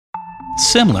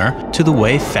Similar to the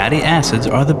way fatty acids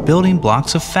are the building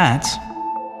blocks of fats,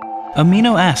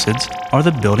 amino acids are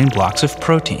the building blocks of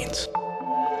proteins.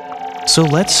 So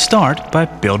let's start by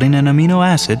building an amino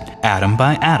acid atom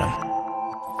by atom.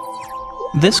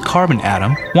 This carbon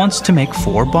atom wants to make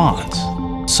 4 bonds,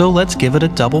 so let's give it a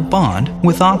double bond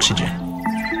with oxygen.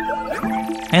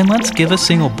 And let's give a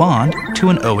single bond to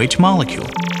an OH molecule.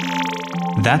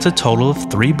 That's a total of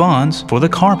 3 bonds for the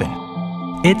carbon.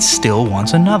 It still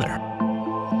wants another.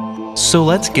 So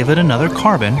let's give it another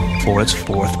carbon for its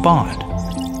 4th bond.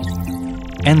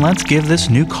 And let's give this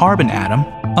new carbon atom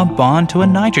a bond to a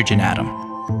nitrogen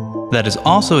atom that is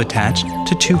also attached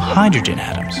to 2 hydrogen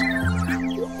atoms.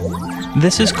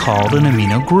 This is called an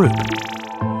amino group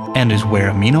and is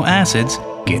where amino acids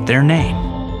get their name.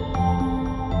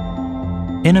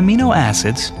 In amino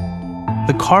acids,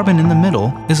 the carbon in the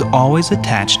middle is always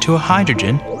attached to a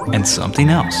hydrogen and something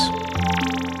else.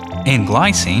 In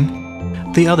glycine,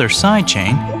 the other side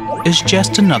chain is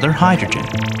just another hydrogen.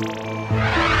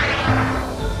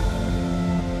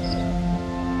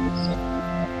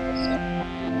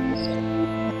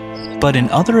 But in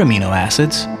other amino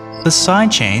acids, the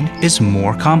side chain is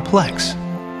more complex.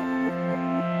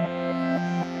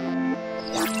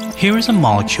 Here is a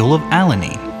molecule of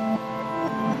alanine.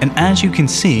 And as you can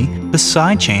see, the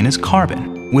side chain is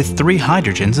carbon, with 3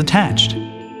 hydrogens attached.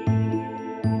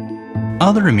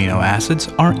 Other amino acids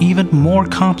are even more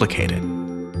complicated.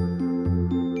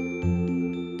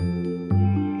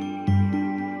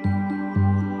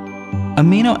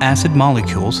 Amino acid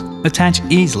molecules attach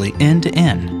easily end to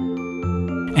end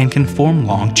and can form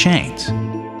long chains.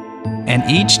 And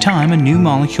each time a new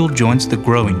molecule joins the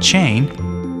growing chain,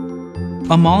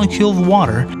 a molecule of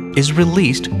water is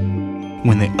released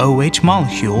when the OH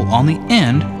molecule on the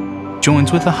end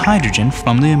joins with a hydrogen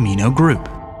from the amino group.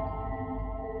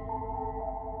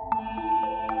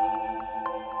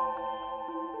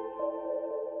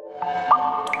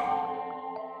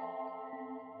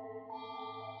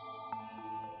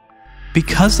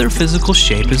 Because their physical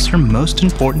shape is their most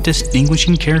important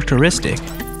distinguishing characteristic,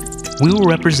 we will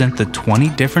represent the 20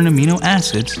 different amino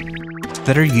acids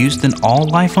that are used in all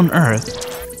life on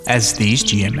Earth as these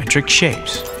geometric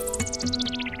shapes.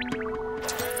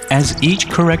 As each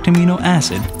correct amino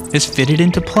acid is fitted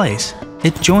into place,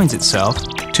 it joins itself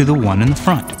to the one in the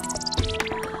front.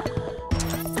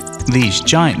 These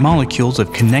giant molecules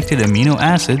of connected amino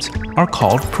acids are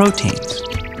called proteins.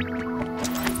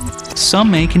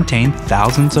 Some may contain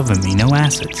thousands of amino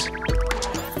acids.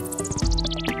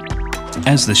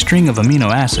 As the string of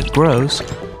amino acid grows,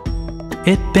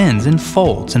 it bends and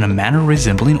folds in a manner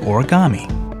resembling origami.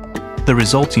 The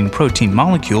resulting protein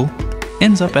molecule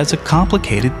ends up as a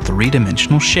complicated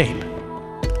 3-dimensional shape.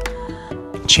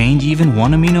 Change even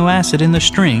one amino acid in the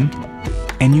string,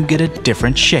 and you get a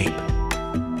different shape.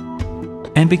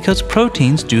 And because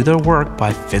proteins do their work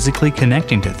by physically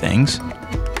connecting to things,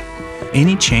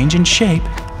 any change in shape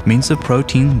means the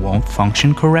protein won't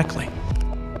function correctly.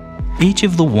 Each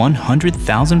of the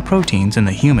 100,000 proteins in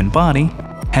the human body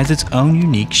has its own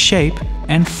unique shape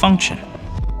and function.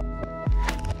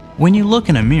 When you look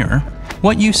in a mirror,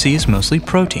 what you see is mostly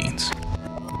proteins.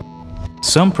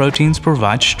 Some proteins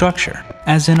provide structure,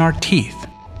 as in our teeth,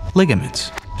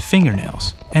 ligaments,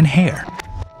 fingernails, and hair.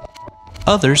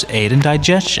 Others aid in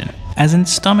digestion, as in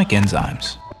stomach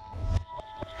enzymes.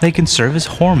 They can serve as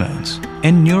hormones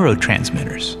and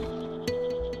neurotransmitters.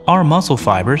 Our muscle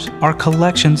fibers are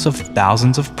collections of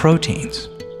thousands of proteins.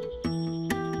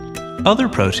 Other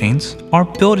proteins are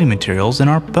building materials in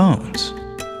our bones.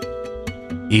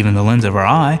 Even the lens of our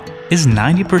eye is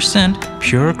 90%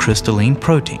 pure crystalline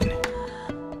protein.